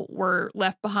people were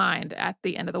left behind at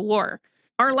the end of the war.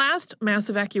 Our last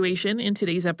mass evacuation in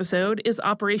today's episode is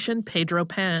Operation Pedro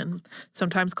Pan,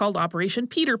 sometimes called Operation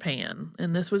Peter Pan.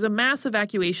 And this was a mass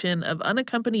evacuation of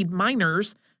unaccompanied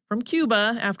minors from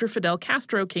Cuba after Fidel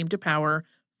Castro came to power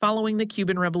following the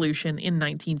Cuban Revolution in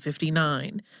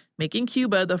 1959, making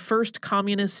Cuba the first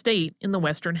communist state in the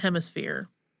Western Hemisphere.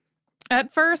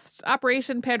 At first,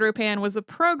 Operation Pedro Pan was a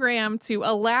program to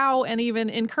allow and even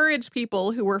encourage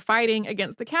people who were fighting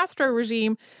against the Castro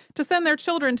regime to send their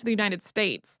children to the United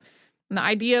States. And the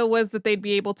idea was that they'd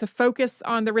be able to focus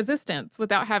on the resistance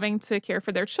without having to care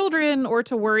for their children or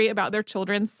to worry about their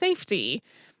children's safety.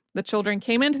 The children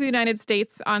came into the United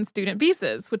States on student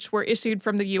visas, which were issued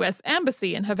from the U.S.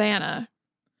 Embassy in Havana.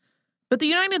 But the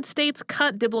United States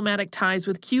cut diplomatic ties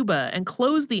with Cuba and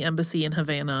closed the embassy in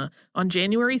Havana on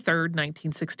January 3,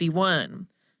 1961.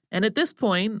 And at this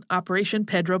point, Operation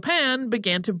Pedro Pan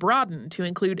began to broaden to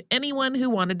include anyone who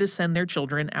wanted to send their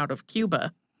children out of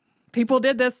Cuba. People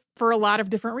did this for a lot of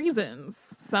different reasons.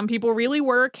 Some people really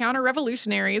were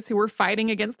counter-revolutionaries who were fighting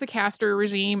against the Castro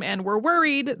regime and were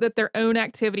worried that their own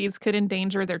activities could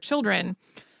endanger their children.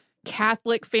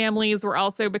 Catholic families were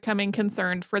also becoming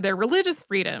concerned for their religious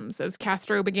freedoms as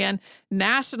Castro began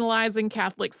nationalizing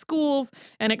Catholic schools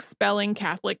and expelling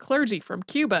Catholic clergy from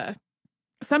Cuba.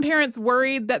 Some parents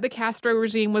worried that the Castro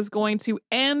regime was going to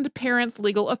end parents'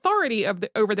 legal authority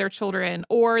over their children,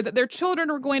 or that their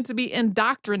children were going to be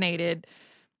indoctrinated.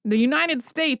 The United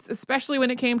States, especially when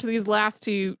it came to these last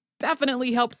two,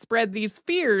 definitely helped spread these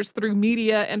fears through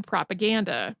media and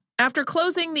propaganda. After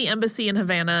closing the embassy in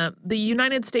Havana, the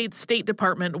United States State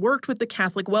Department worked with the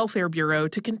Catholic Welfare Bureau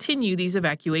to continue these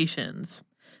evacuations.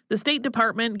 The State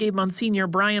Department gave Monsignor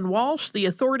Brian Walsh the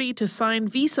authority to sign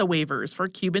visa waivers for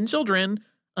Cuban children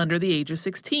under the age of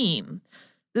 16.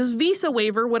 This visa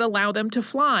waiver would allow them to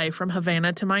fly from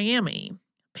Havana to Miami.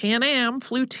 Pan Am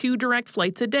flew 2 direct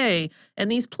flights a day,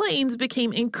 and these planes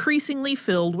became increasingly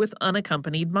filled with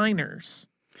unaccompanied minors.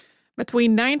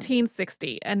 Between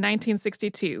 1960 and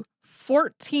 1962,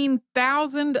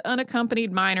 14,000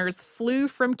 unaccompanied minors flew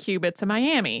from Cuba to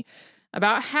Miami.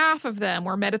 About half of them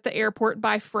were met at the airport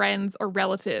by friends or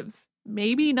relatives.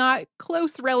 Maybe not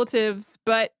close relatives,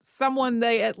 but someone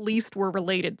they at least were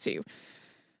related to.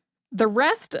 The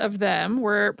rest of them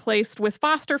were placed with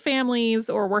foster families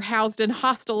or were housed in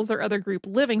hostels or other group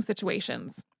living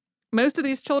situations. Most of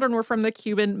these children were from the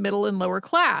Cuban middle and lower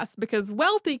class because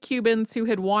wealthy Cubans who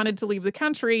had wanted to leave the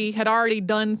country had already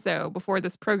done so before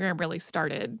this program really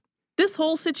started. This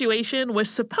whole situation was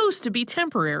supposed to be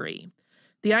temporary.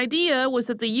 The idea was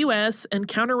that the U.S. and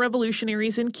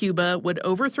counter-revolutionaries in Cuba would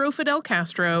overthrow Fidel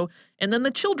Castro, and then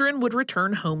the children would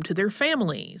return home to their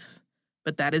families.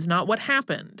 But that is not what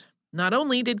happened. Not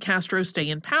only did Castro stay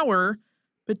in power,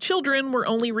 but children were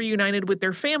only reunited with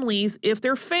their families if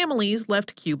their families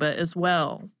left Cuba as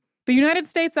well. The United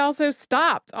States also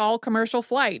stopped all commercial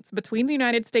flights between the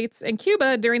United States and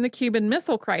Cuba during the Cuban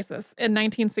Missile Crisis in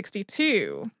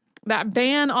 1962. That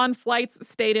ban on flights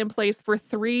stayed in place for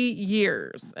 3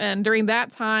 years. And during that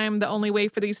time, the only way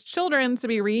for these children to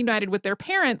be reunited with their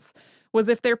parents was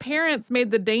if their parents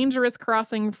made the dangerous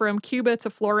crossing from Cuba to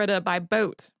Florida by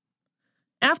boat.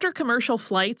 After commercial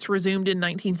flights resumed in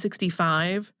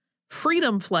 1965,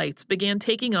 freedom flights began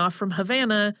taking off from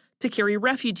Havana to carry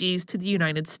refugees to the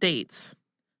United States.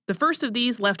 The first of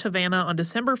these left Havana on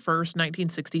December 1st,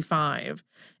 1965.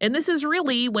 And this is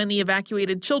really when the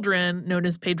evacuated children, known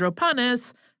as Pedro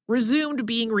Panes, resumed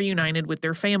being reunited with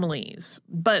their families.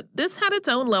 But this had its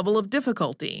own level of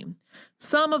difficulty.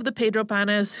 Some of the Pedro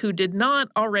Panes who did not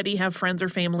already have friends or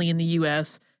family in the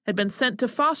U.S. had been sent to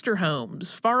foster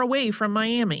homes far away from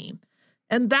Miami.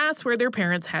 And that's where their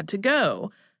parents had to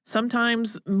go,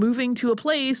 sometimes moving to a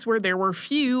place where there were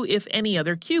few, if any,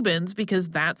 other Cubans because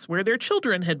that's where their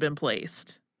children had been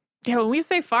placed. Yeah, when we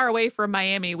say far away from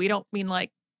Miami, we don't mean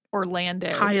like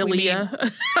Orlando. Hialeah.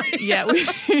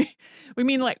 We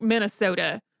mean like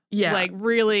Minnesota. Yeah. Like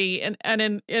really,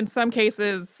 and in some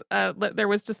cases, there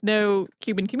was just no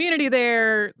Cuban community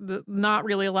there, not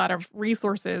really a lot of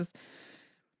resources.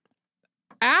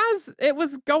 As it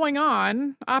was going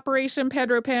on, Operation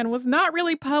Pedro Pan was not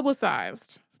really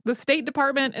publicized. The State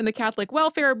Department and the Catholic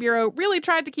Welfare Bureau really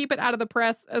tried to keep it out of the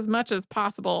press as much as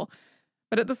possible.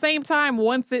 But at the same time,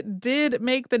 once it did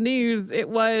make the news, it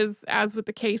was, as with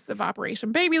the case of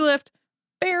Operation Baby Lift,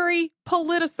 very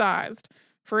politicized.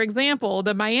 For example,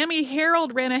 the Miami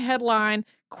Herald ran a headline,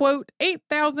 quote,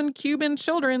 8,000 Cuban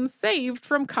children saved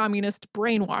from communist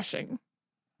brainwashing.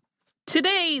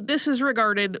 Today, this is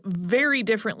regarded very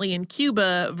differently in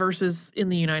Cuba versus in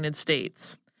the United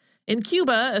States. In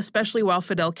Cuba, especially while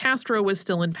Fidel Castro was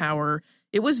still in power,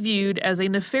 it was viewed as a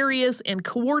nefarious and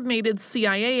coordinated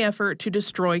CIA effort to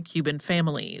destroy Cuban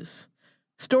families.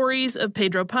 Stories of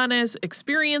Pedro Panes'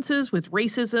 experiences with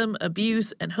racism,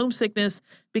 abuse, and homesickness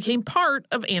became part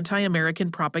of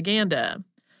anti-American propaganda.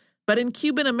 But in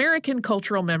Cuban-American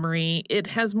cultural memory, it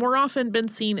has more often been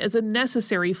seen as a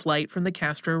necessary flight from the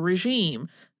Castro regime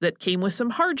that came with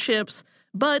some hardships,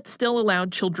 but still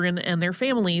allowed children and their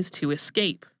families to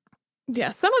escape.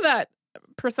 Yeah, some of that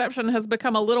perception has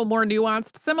become a little more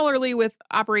nuanced, similarly with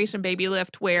Operation Baby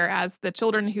Lift, where as the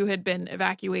children who had been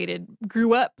evacuated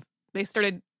grew up, they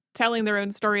started telling their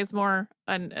own stories more,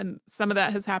 and some of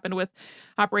that has happened with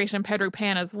Operation Pedro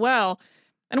Pan as well.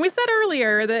 And we said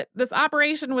earlier that this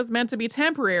operation was meant to be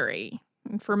temporary.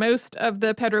 And for most of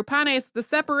the Pedro Panes, the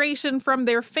separation from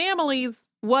their families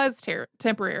was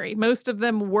temporary. Most of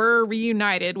them were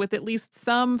reunited with at least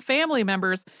some family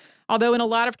members, although in a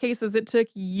lot of cases it took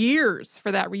years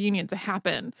for that reunion to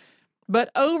happen. But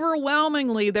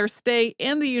overwhelmingly, their stay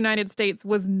in the United States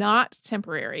was not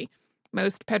temporary.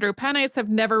 Most Pedro Panes have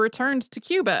never returned to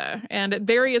Cuba, and at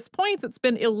various points it's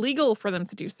been illegal for them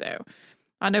to do so.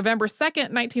 On November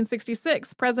 2nd,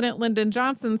 1966, President Lyndon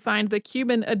Johnson signed the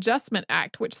Cuban Adjustment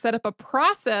Act, which set up a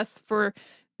process for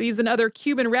these and other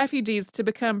Cuban refugees to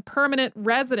become permanent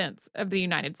residents of the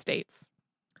United States.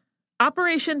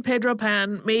 Operation Pedro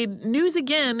Pan made news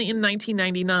again in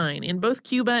 1999 in both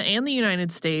Cuba and the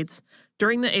United States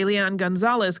during the Elian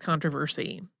Gonzalez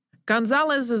controversy.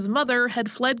 Gonzalez's mother had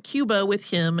fled Cuba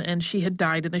with him, and she had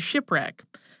died in a shipwreck.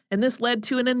 And this led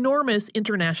to an enormous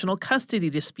international custody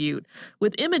dispute,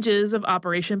 with images of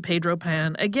Operation Pedro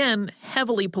Pan, again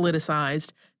heavily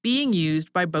politicized, being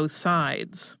used by both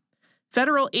sides.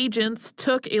 Federal agents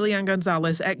took Elian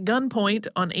Gonzalez at gunpoint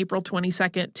on April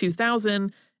 22,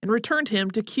 2000, and returned him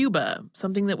to Cuba,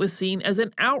 something that was seen as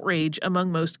an outrage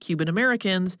among most Cuban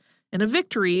Americans and a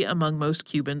victory among most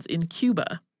Cubans in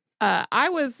Cuba.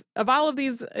 Of all of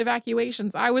these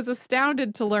evacuations, I was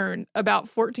astounded to learn about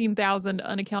 14,000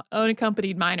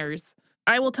 unaccompanied minors.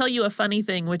 I will tell you a funny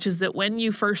thing, which is that when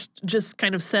you first just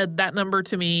kind of said that number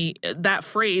to me, that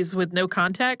phrase with no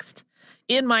context,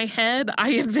 in my head,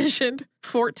 I envisioned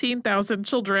 14,000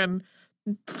 children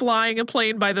flying a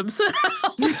plane by themselves.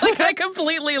 I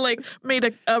completely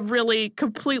made a really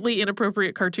completely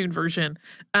inappropriate cartoon version.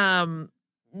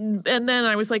 And then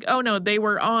I was like, oh no, they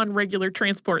were on regular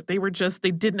transport. They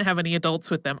didn't have any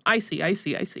adults with them. I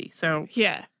see. So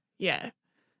yeah.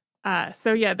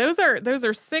 Those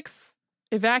are 6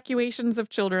 evacuations of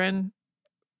children,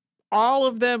 all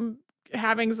of them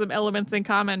having some elements in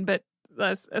common, but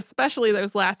especially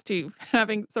those last 2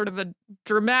 having sort of a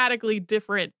dramatically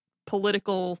different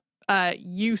political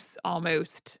use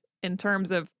almost in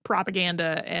terms of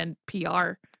propaganda and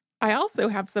PR. I also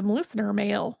have some listener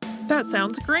mail. That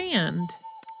sounds grand.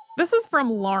 This is from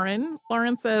Lauren.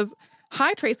 Lauren says,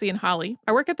 "Hi, Tracy and Holly.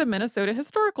 I work at the Minnesota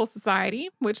Historical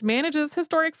Society, which manages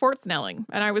historic Fort Snelling.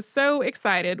 And I was so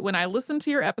excited when I listened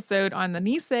to your episode on the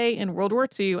Nisei in World War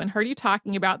II and heard you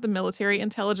talking about the Military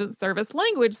Intelligence Service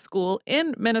Language School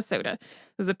in Minnesota.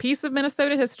 There's a piece of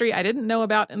Minnesota history I didn't know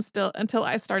about until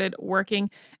I started working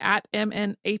at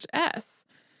MNHS.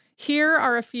 Here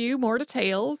are a few more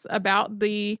details about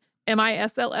the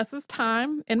MISLS's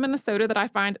time in Minnesota that I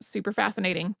find super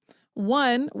fascinating.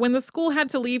 1, when the school had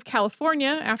to leave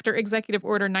California after Executive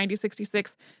Order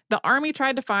 9066, the Army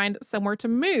tried to find somewhere to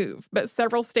move, but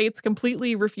several states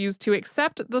completely refused to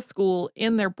accept the school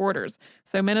in their borders.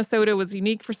 So Minnesota was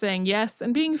unique for saying yes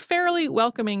and being fairly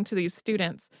welcoming to these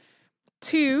students.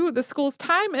 2, the school's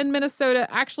time in Minnesota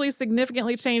actually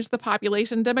significantly changed the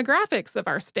population demographics of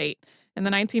our state. In the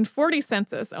 1940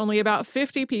 census, only about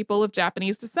 50 people of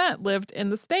Japanese descent lived in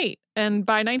the state, and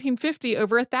by 1950,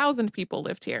 over 1,000 people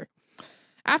lived here.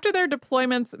 After their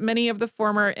deployments, many of the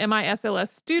former MISLS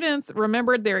students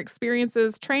remembered their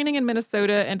experiences training in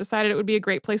Minnesota and decided it would be a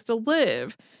great place to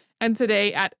live. And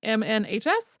today at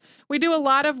MNHS, we do a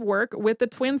lot of work with the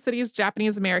Twin Cities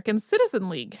Japanese American Citizen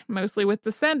League, mostly with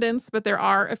descendants, but there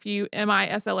are a few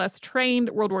MISLS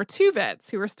trained World War II vets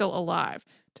who are still alive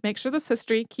to make sure this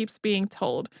history keeps being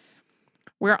told.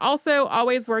 We're also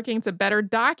always working to better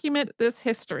document this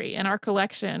history in our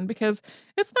collection because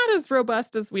it's not as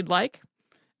robust as we'd like.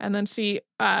 And then she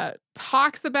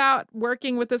talks about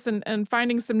working with this and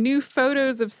finding some new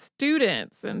photos of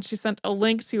students. And she sent a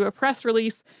link to a press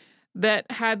release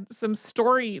that had some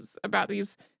stories about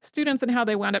these students and how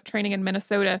they wound up training in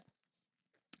Minnesota.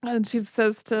 And she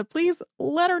says to please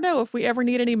let her know if we ever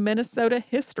need any Minnesota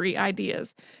history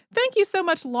ideas. Thank you so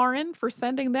much, Lauren, for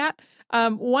sending that.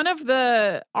 One of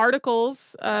the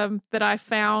articles that I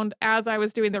found as I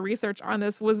was doing the research on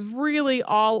this was really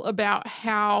all about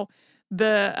how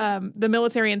the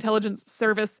Military Intelligence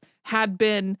Service had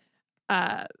been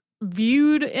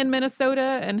viewed in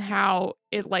Minnesota and how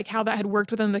that had worked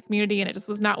within the community. And it just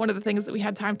was not one of the things that we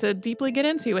had time to deeply get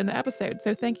into in the episode.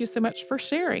 So thank you so much for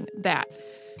sharing that.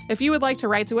 If you would like to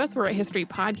write to us, we're at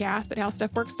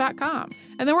historypodcast@howstuffworks.com.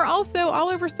 And then we're also all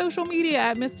over social media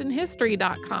at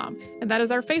missedinhistory.com. And that is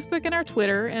our Facebook and our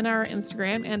Twitter and our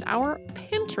Instagram and our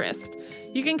Pinterest.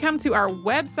 You can come to our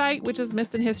website, which is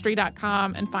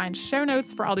missedinhistory.com, and find show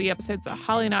notes for all the episodes that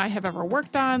Holly and I have ever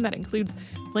worked on. That includes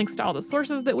links to all the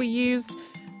sources that we used.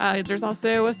 There's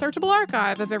also a searchable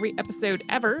archive of every episode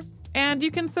ever. And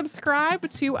you can subscribe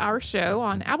to our show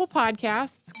on Apple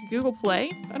Podcasts, Google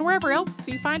Play, and wherever else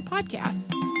you find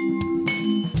podcasts.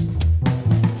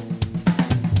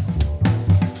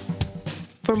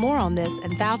 For more on this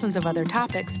and thousands of other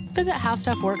topics, visit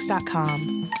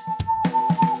howstuffworks.com.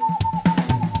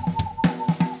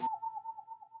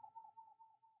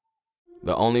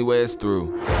 The Only Way is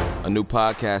Through, a new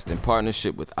podcast in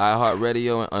partnership with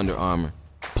iHeartRadio and Under Armour.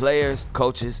 Players,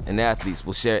 coaches, and athletes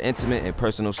will share intimate and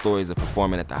personal stories of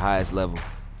performing at the highest level.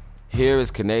 Here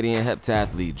is Canadian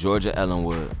heptathlete Georgia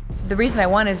Ellenwood. The reason I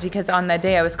won is because on that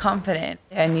day I was confident.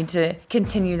 I need to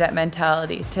continue that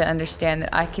mentality to understand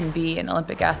that I can be an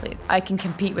Olympic athlete. I can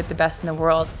compete with the best in the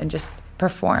world and just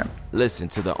perform. Listen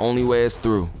to The Only Way Is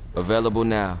Through, available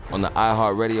now on the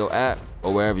iHeartRadio app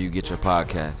or wherever you get your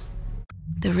podcasts.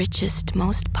 The richest,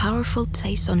 most powerful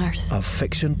place on earth. A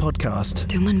fiction podcast.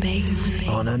 Tumanbay.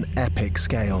 On an epic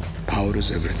scale. Power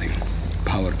is everything.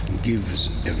 Power gives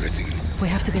everything. We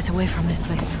have to get away from this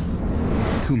place.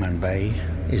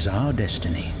 Tumanbay is our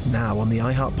destiny. Now on the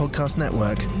iHeart Podcast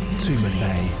Network,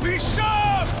 Tumanbay. We serve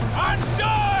and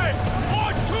die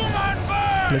for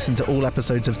Tumanbay! Listen to all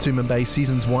episodes of Tumanbay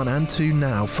Seasons 1 and 2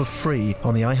 now for free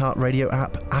on the iHeartRadio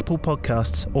app, Apple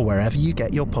Podcasts, or wherever you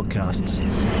get your podcasts.